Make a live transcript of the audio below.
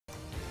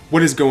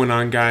What is going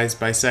on, guys?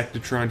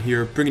 Bisectatron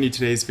here, bringing you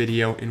today's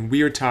video, and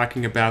we are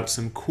talking about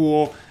some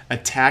cool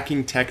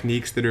attacking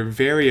techniques that are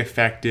very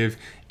effective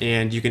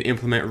and you can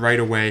implement right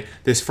away.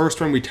 This first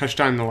one we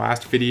touched on in the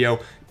last video,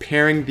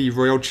 pairing the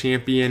Royal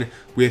Champion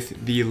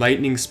with the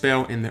Lightning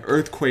spell and the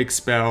Earthquake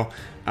spell,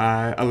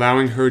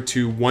 allowing her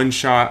to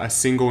one-shot a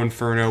single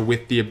Inferno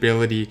with the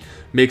ability,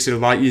 makes it a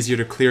lot easier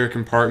to clear a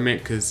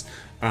compartment because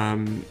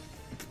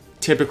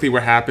typically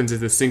what happens is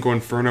the single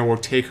Inferno will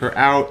take her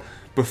out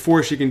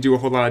before she can do a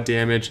whole lot of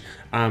damage,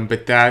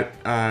 but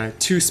that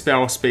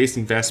two-spell space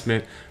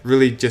investment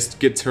really just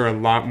gets her a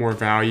lot more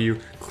value,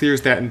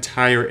 clears that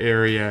entire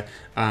area,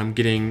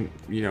 getting,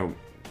 you know,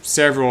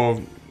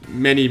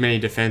 many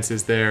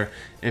defenses there,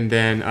 and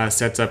then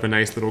sets up a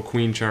nice little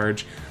queen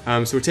charge.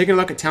 So we're taking a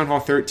look at Town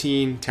Hall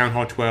 13, Town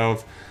Hall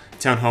 12,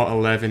 Town Hall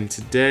 11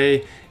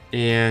 today,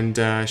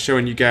 and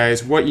showing you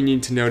guys what you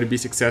need to know to be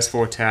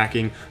successful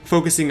attacking,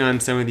 focusing on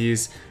some of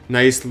these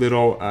nice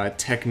little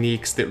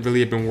techniques that really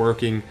have been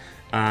working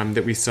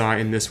that we saw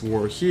in this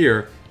war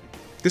here.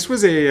 This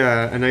was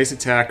a nice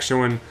attack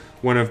showing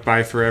one of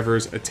By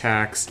Forever's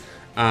attacks.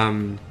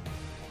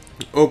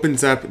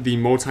 Opens up the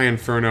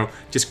multi-Inferno,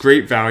 just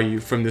great value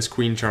from this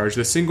queen charge.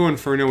 The single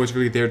Inferno was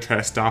really there to try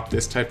to stop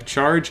this type of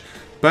charge,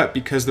 but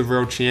because the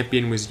Royal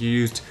Champion was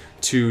used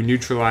to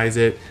neutralize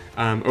it,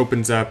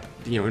 opens up,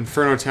 you know,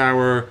 Inferno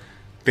Tower,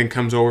 then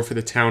comes over for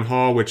the Town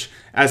Hall, which,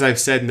 as I've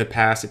said in the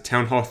past, at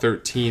Town Hall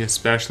 13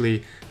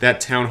 especially, that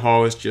Town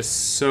Hall is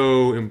just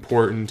so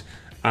important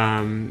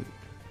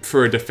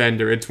for a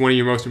defender. It's one of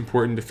your most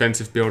important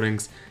defensive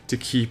buildings to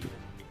keep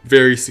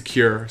very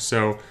secure,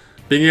 so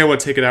being able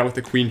to take it out with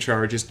the queen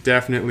charge is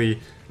definitely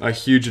a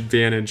huge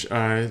advantage.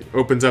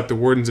 Opens up the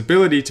Warden's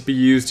ability to be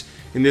used,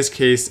 in this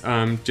case,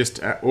 just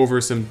over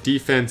some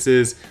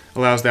defenses,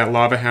 allows that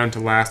Lava Hound to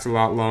last a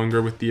lot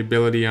longer with the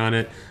ability on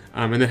it,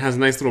 and then has a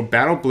nice little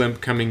battle blimp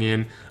coming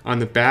in on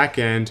the back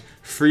end,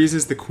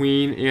 freezes the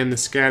queen and the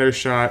scatter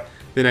shot.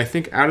 Then I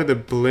think out of the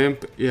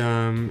blimp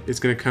is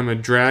going to come a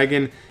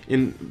dragon,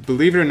 and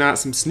believe it or not,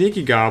 some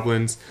sneaky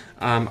goblins.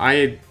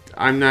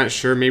 I'm not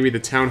sure, maybe the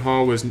Town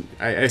Hall was,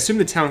 I assume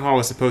the Town Hall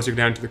was supposed to go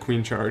down to the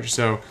queen charge,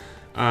 so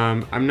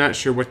I'm not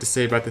sure what to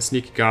say about the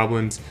sneaky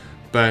goblins,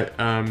 but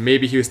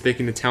maybe he was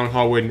thinking the Town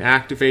Hall wouldn't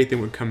activate,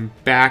 then would come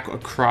back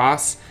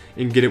across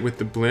and get it with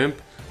the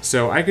blimp.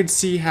 So I could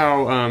see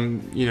how,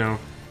 you know,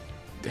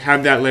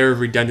 have that layer of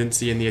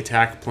redundancy in the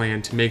attack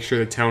plan to make sure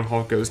the Town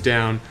Hall goes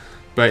down,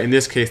 but in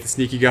this case the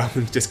sneaky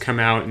goblins just come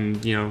out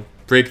and, you know,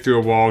 break through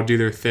a wall, do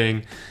their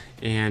thing,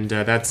 and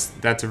that's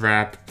a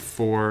wrap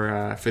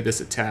for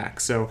this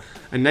attack. So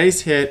a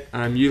nice hit,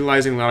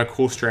 utilizing a lot of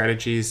cool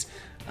strategies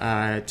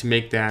to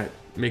make that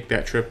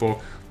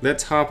triple.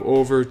 Let's hop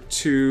over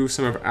to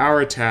some of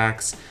our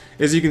attacks.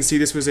 As you can see,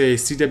 this was a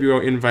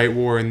CWO invite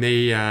war, and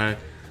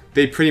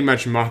they pretty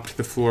much mopped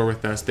the floor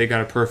with us. They got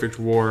a perfect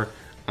war,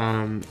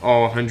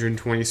 all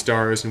 120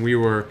 stars, and we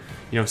were,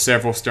 you know,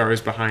 several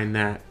stars behind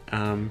that.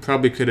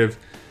 Probably could have.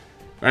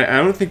 I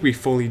don't think we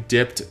fully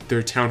dipped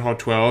their Town Hall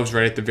 12s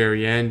right at the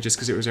very end just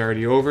because it was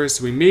already over,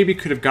 so we maybe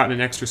could have gotten an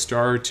extra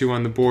star or two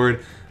on the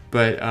board,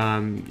 but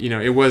you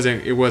know, it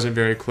wasn't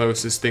very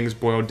close as things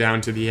boiled down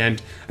to the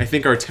end. I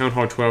think our Town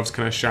Hall 12s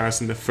kind of shot us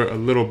in the foot a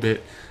little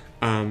bit.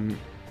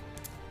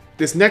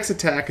 This next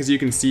attack, as you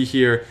can see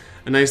here,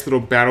 a nice little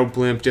battle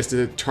blimp just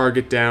to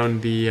target down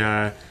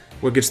the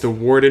what gets the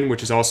Warden,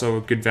 which is also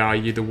a good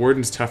value. The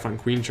Warden's tough on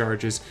queen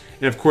charges,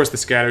 and of course the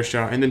scatter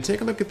shot. And then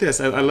take a look at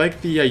this. I like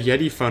the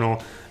Yeti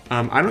funnel.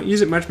 I don't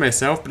use it much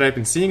myself, but I've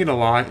been seeing it a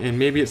lot, and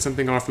maybe it's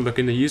something I'll have to look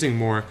into using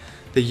more.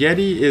 The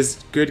Yeti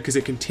is good because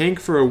it can tank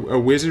for a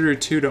wizard or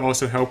two to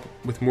also help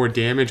with more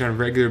damage on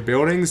regular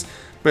buildings.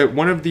 But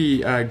one of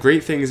the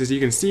great things is you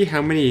can see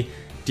how many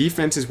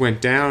defenses went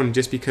down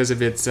just because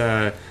of its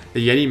the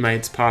Yeti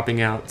mites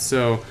popping out.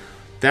 So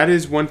that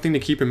is one thing to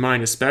keep in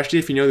mind, especially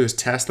if you know there's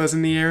Teslas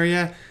in the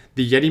area.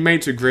 The Yeti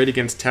mites are great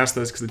against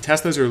Teslas because the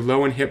Teslas are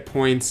low in hit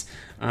points.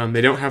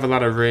 They don't have a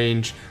lot of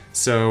range,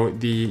 so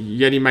the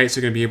Yeti mites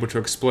are going to be able to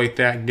exploit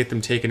that and get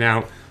them taken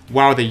out,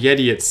 while the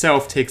Yeti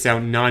itself takes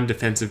out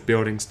non-defensive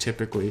buildings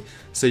typically.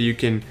 So you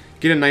can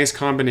get a nice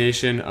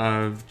combination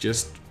of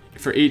just,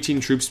 for 18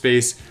 troop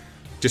space,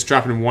 just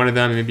dropping one of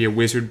them and maybe a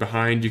wizard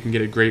behind, you can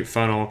get a great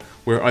funnel,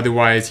 where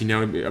otherwise, you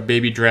know, a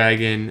baby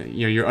dragon,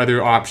 you know, your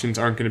other options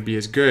aren't going to be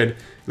as good.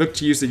 Look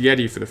to use the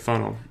Yeti for the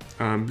funnel.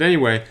 But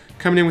anyway,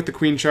 coming in with the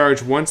queen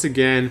charge, once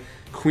again,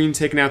 queen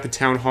taking out the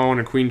Town Hall,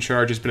 and a queen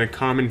charge has been a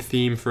common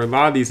theme for a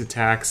lot of these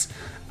attacks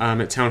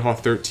at Town Hall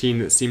 13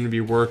 that seem to be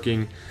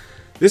working.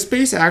 This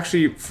base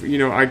actually, you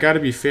know, I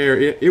gotta be fair,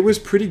 it was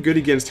pretty good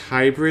against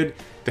hybrid.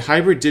 The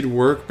hybrid did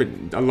work, but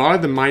a lot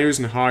of the miners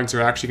and hogs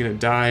are actually going to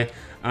die.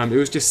 It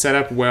was just set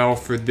up well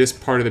for this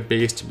part of the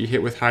base to be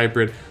hit with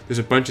hybrid. There's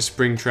a bunch of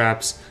spring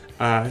traps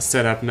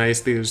set up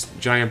nicely. There's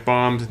giant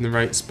bombs in the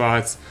right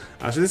spots.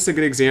 So this is a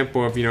good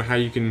example of, you know, how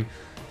you can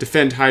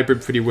defend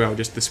hybrid pretty well.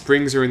 Just the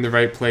springs are in the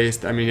right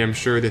place. I mean, I'm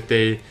sure that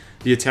the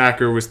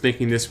attacker was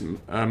thinking this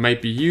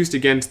might be used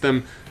against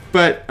them,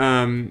 but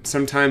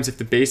sometimes if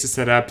the base is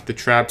set up, the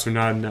traps are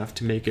not enough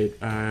to make it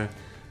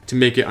to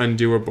make it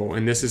undoable.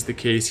 And this is the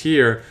case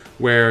here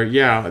where,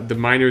 yeah, the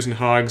miners and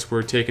hogs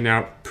were taken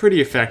out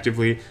pretty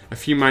effectively. A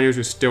few miners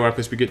will still up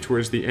as we get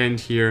towards the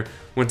end here.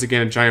 Once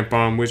again, a giant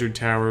bomb, wizard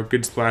tower,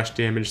 good splash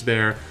damage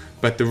there.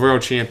 But the royal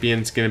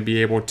champion's going to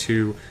be able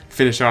to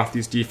finish off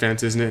these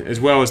defenses, and as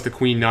well as the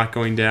queen not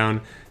going down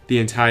the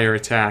entire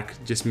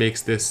attack. Just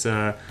makes this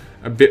a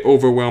bit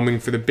overwhelming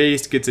for the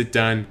base, gets it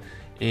done,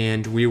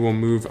 and we will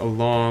move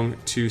along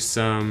to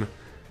some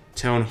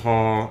Town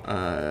Hall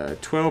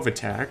 12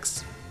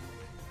 attacks.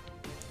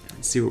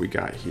 Let's see what we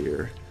got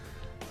here.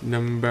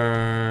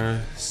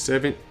 Number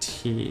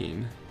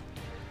 17.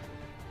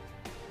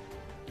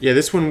 Yeah,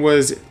 this one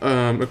was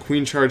a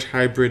queen charge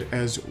hybrid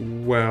as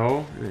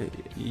well.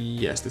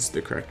 Yes, this is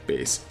the correct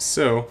base.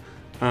 So,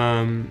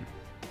 was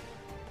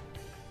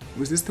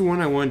this the one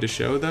I wanted to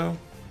show though?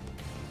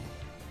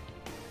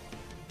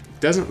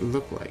 Doesn't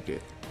look like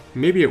it.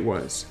 Maybe it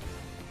was.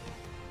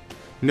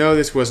 No,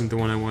 this wasn't the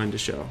one I wanted to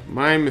show.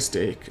 My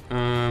mistake.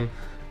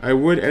 I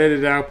would edit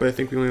it out, but I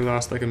think we only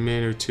lost like a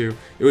minute or two.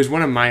 It was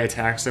one of my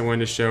attacks I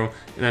wanted to show,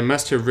 and I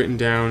must have written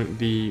down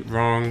the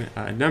wrong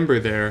number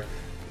there.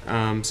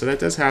 So that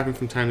does happen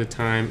from time to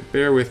time.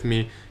 Bear with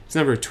me. It's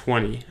number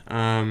 20.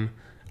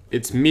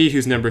 It's me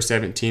who's number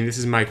 17. This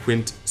is my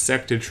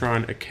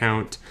Bisectatron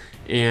account.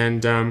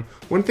 And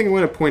one thing I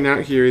want to point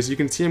out here is you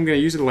can see I'm going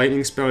to use a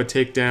lightning spell to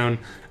take down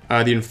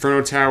the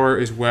Inferno Tower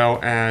as well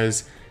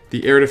as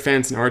the air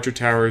defense and archer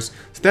towers.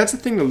 So that's the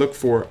thing to look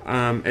for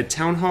at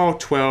Town Hall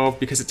 12,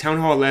 because at Town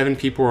Hall 11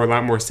 people are a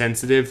lot more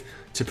sensitive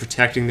to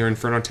protecting their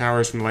Inferno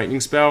Towers from the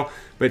lightning spell.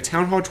 But at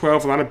Town Hall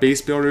 12, a lot of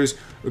base builders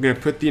are going to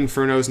put the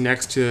Infernos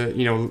next to,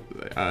 you know,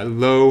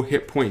 low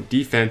hit point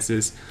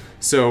defenses.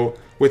 So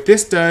what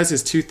this does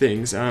is two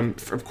things.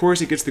 Of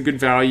course, it gets the good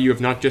value of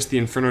not just the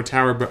Inferno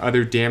Tower, but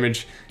other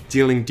damage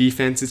dealing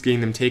defenses,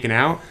 getting them taken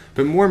out.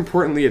 But more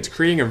importantly, it's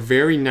creating a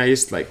very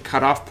nice like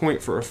cutoff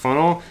point for a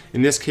funnel.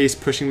 In this case,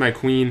 pushing my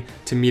queen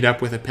to meet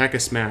up with a P.E.K.K.A.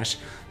 smash.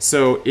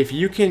 So if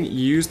you can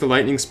use the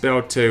lightning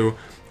spell to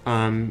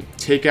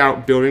take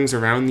out buildings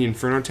around the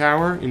Inferno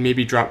Tower and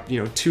maybe drop,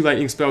 you know, 2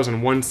 lightning spells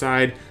on one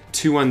side,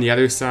 2 on the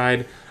other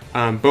side,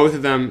 both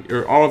of them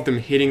or all of them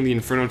hitting the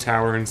Inferno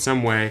Tower in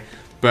some way,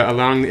 but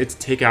allowing it to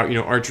take out, you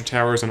know, archer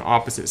towers on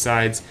opposite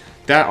sides,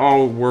 that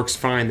all works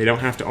fine. They don't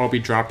have to all be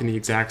dropped in the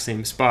exact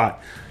same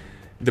spot.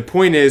 The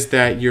point is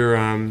that you're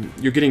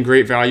getting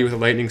great value with a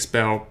lightning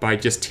spell by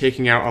just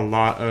taking out a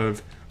lot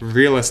of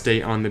real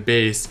estate on the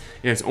base,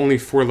 and it's only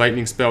 4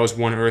 lightning spells,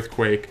 1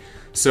 earthquake.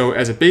 So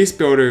as a base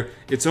builder,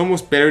 it's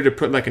almost better to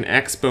put like an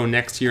Expo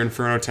next to your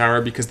Inferno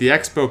Tower, because the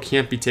Expo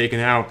can't be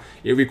taken out.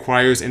 It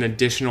requires an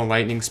additional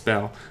lightning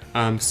spell.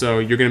 So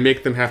you're going to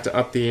make them have to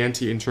up the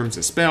ante in terms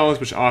of spells,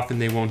 which often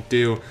they won't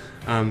do.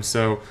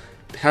 So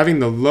having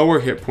the lower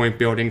hit point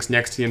buildings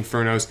next to the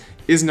Infernos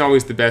isn't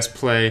always the best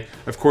play.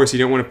 Of course, you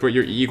don't want to put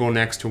your Eagle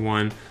next to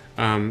one.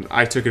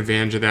 I took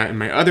advantage of that in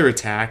my other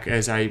attack,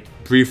 as I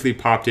briefly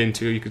popped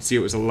into. You could see it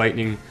was a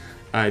lightning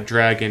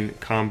dragon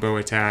combo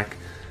attack.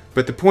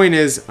 But the point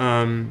is,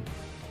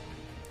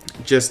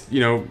 just,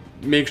 you know,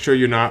 make sure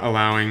you're not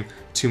allowing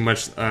too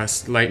much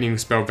lightning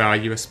spell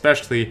value,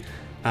 especially,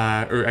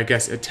 or I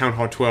guess at Town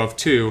Hall 12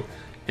 too,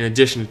 in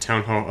addition to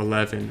Town Hall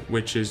 11,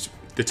 which is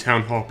the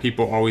Town Hall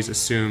people always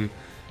assume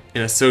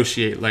and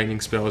associate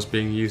lightning spells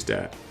being used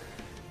at.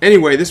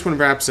 Anyway, this one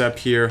wraps up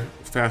here.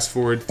 Fast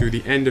forward through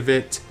the end of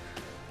it.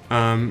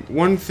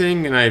 One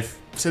thing, and I've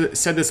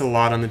said this a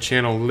lot on the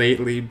channel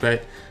lately,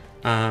 but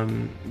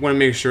want to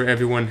make sure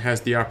everyone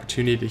has the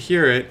opportunity to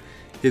hear it,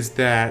 is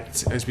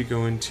that as we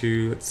go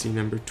into, let's see,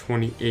 number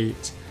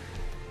 28,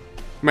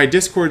 my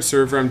Discord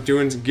server, I'm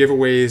doing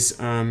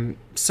giveaways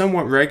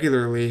somewhat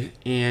regularly,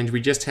 and we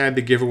just had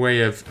the giveaway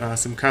of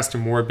some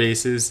custom war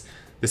bases,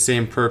 the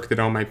same perk that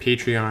all my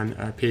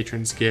Patreon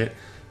patrons get.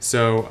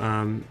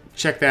 So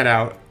check that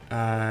out,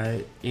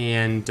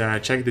 and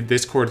check the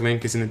Discord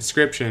link is in the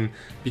description,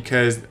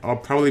 because I'll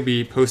probably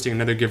be posting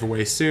another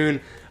giveaway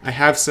soon. I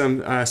have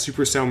some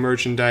Supercell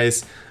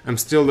merchandise. I'm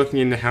still looking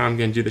into how I'm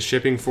going to do the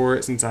shipping for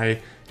it, since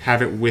I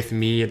have it with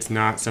me. It's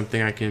not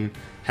something I can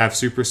have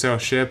Supercell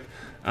ship,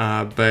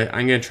 but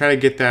I'm going to try to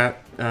get that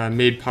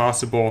made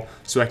possible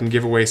so I can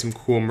give away some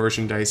cool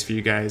merchandise for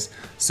you guys.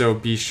 So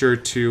be sure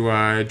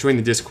to join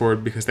the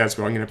Discord, because that's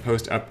where I'm going to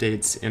post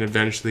updates and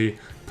eventually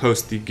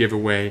post the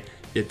giveaway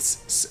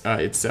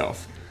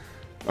itself.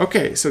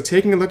 Okay, so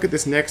taking a look at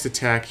this next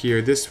attack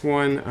here, this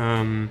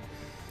one,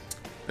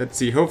 let's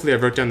see, hopefully I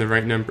wrote down the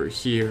right number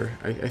here.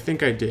 I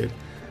think I did.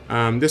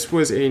 This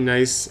was a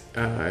nice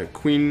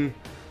Queen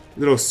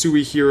little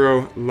Sui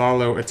Hero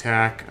Lalo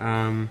attack.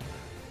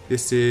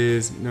 This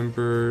is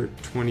number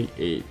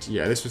 28.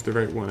 Yeah, this was the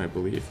right one, I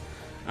believe.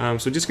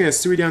 So just going to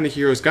Sui down the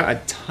heroes. Got a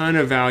ton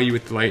of value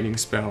with the lightning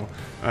spell.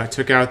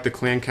 Took out the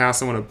clan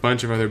castle and a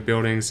bunch of other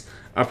buildings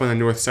up on the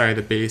north side of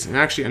the base. And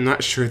actually, I'm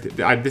not sure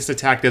that this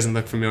attack doesn't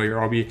look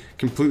familiar. I'll be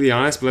completely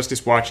honest, but let's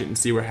just watch it and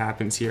see what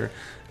happens here.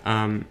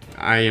 I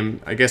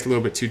am, I guess, a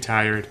little bit too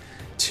tired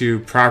to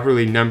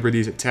properly number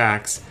these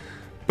attacks.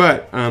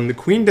 But the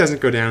queen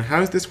doesn't go down.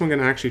 How is this one going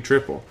to actually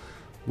triple?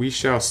 We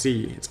shall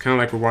see. It's kind of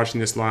like we're watching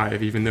this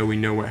live, even though we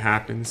know what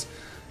happens.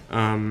 Go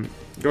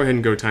ahead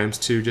and go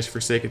 ×2, just for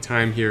sake of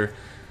time here.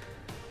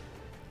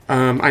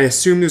 I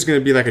assume there's going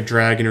to be like a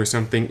dragon or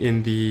something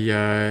in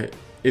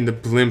the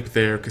blimp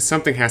there, because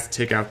something has to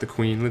take out the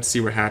queen. Let's see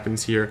what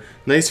happens here.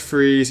 Nice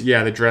freeze.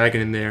 Yeah, the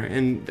dragon in there.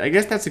 And I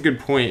guess that's a good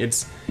point.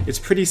 It's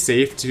pretty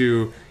safe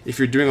to, if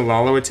you're doing a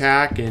Lalo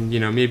attack, and, you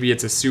know, maybe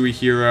it's a Sui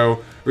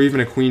hero, or even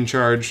a queen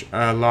charge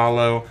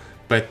Lalo,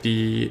 but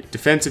the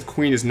defensive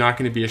queen is not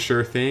going to be a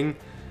sure thing.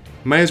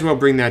 Might as well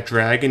bring that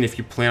dragon if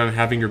you plan on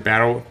having your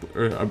battle,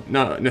 or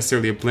not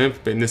necessarily a blimp,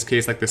 but in this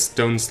case like the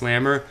stone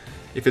slammer.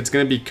 If it's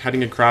going to be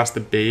cutting across the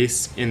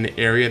base in the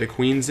area the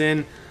queen's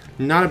in,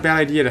 not a bad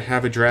idea to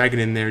have a dragon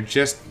in there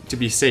just to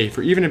be safe,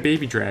 or even a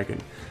baby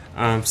dragon.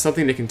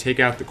 Something that can take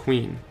out the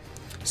queen.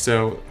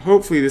 So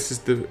hopefully this is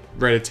the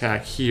right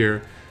attack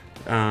here,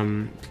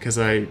 because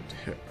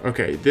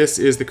okay, this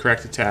is the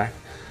correct attack.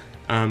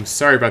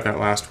 Sorry about that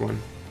last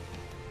one.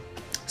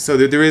 So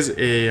there is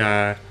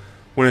a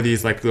one of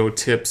these like little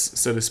tips,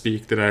 so to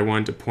speak, that I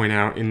wanted to point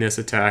out in this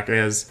attack,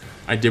 as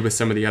I did with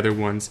some of the other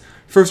ones.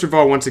 First of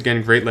all, once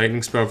again, great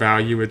lightning spell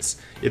value.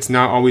 It's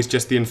not always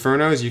just the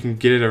Infernos. You can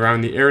get it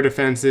around the air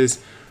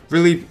defenses.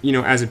 Really, you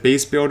know, as a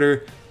base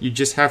builder, you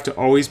just have to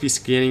always be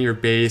scanning your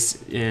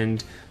base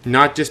and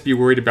not just be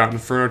worried about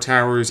Inferno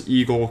Towers,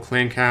 Eagle,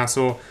 Clan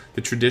Castle,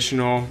 the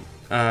traditional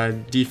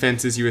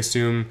defenses you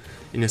assume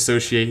and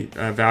associate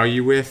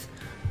value with.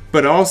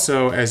 But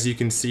also, as you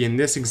can see in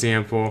this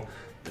example,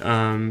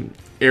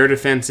 air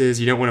defenses,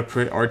 you don't want to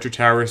put archer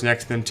towers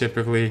next to them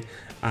typically.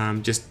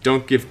 Just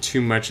don't give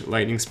too much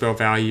lightning spell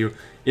value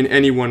in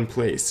any one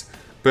place.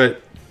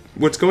 But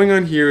what's going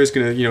on here is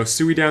going to, you know,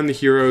 Sui down the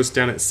heroes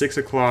down at 6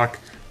 o'clock.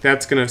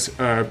 That's going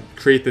to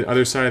create the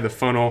other side of the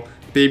funnel.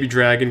 Baby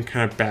Dragon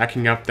kind of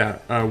backing up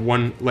that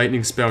one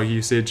lightning spell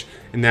usage,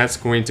 and that's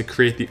going to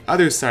create the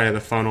other side of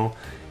the funnel.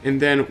 And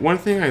then one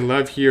thing I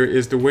love here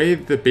is the way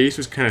the base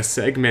was kind of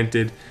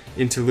segmented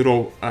into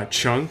little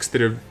chunks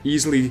that are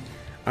easily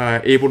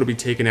able to be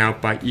taken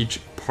out by each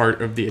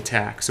part of the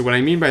attack. So what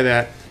I mean by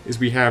that is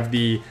we have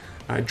the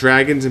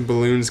dragons and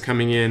balloons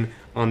coming in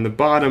on the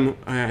bottom,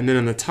 and then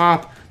on the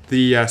top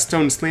the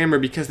stone slammer,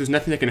 because there's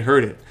nothing that can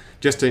hurt it.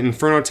 Just an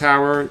Inferno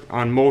Tower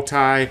on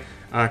multi,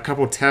 a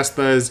couple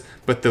Teslas,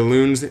 but the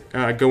loons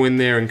go in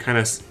there and kind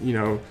of, you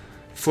know,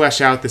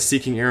 flesh out the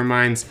Seeking Air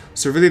Mines.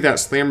 So really that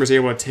slammer is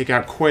able to take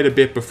out quite a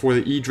bit before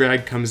the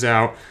E-Drag comes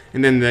out.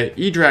 And then the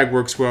E-Drag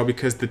works well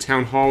because the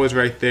Town Hall is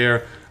right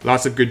there.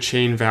 Lots of good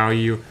chain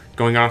value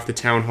going off the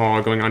Town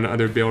Hall, going on to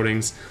other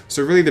buildings.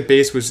 So really the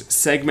base was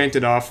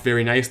segmented off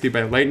very nicely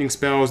by lightning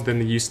spells, then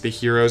the use of the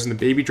heroes and the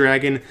Baby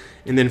Dragon.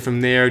 And then from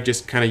there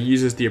just kind of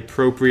uses the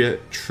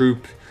appropriate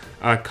troop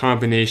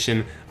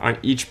combination on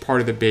each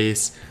part of the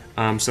base.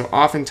 So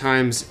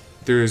oftentimes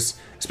there's,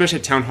 especially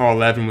at Town Hall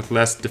 11 with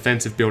less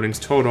defensive buildings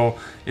total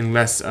and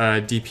less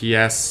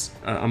DPS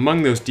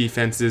among those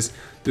defenses,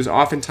 there's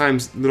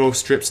oftentimes little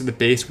strips of the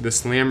base where the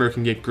slammer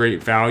can get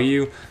great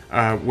value,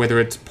 whether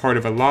it's part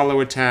of a Lalo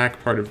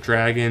attack, part of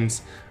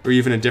dragons, or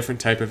even a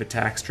different type of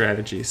attack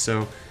strategy.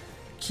 So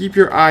keep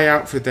your eye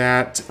out for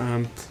that.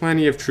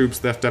 Plenty of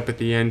troops left up at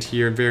the end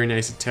here. Very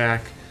nice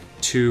attack.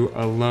 2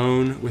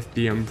 alone with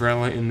the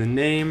umbrella in the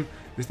name.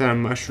 Is that a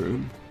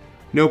mushroom?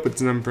 Nope,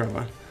 it's an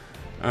umbrella.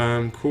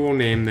 Cool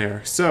name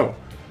there. So,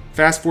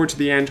 fast forward to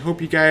the end.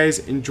 Hope you guys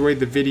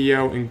enjoyed the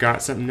video and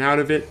got something out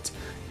of it.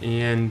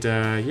 And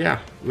yeah,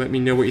 let me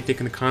know what you think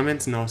in the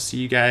comments, and I'll see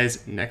you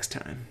guys next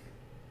time.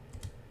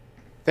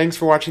 Thanks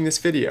for watching this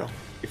video.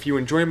 If you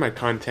enjoy my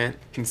content,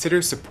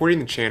 consider supporting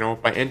the channel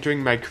by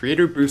entering my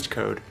Creator Boost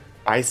code,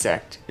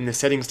 BISECT, in the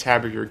Settings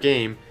tab of your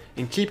game,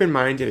 and keep in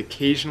mind it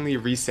occasionally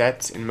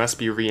resets and must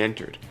be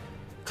re-entered.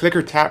 Click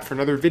or tap for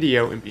another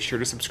video and be sure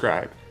to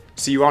subscribe.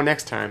 See you all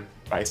next time.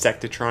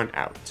 Bisectatron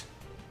out.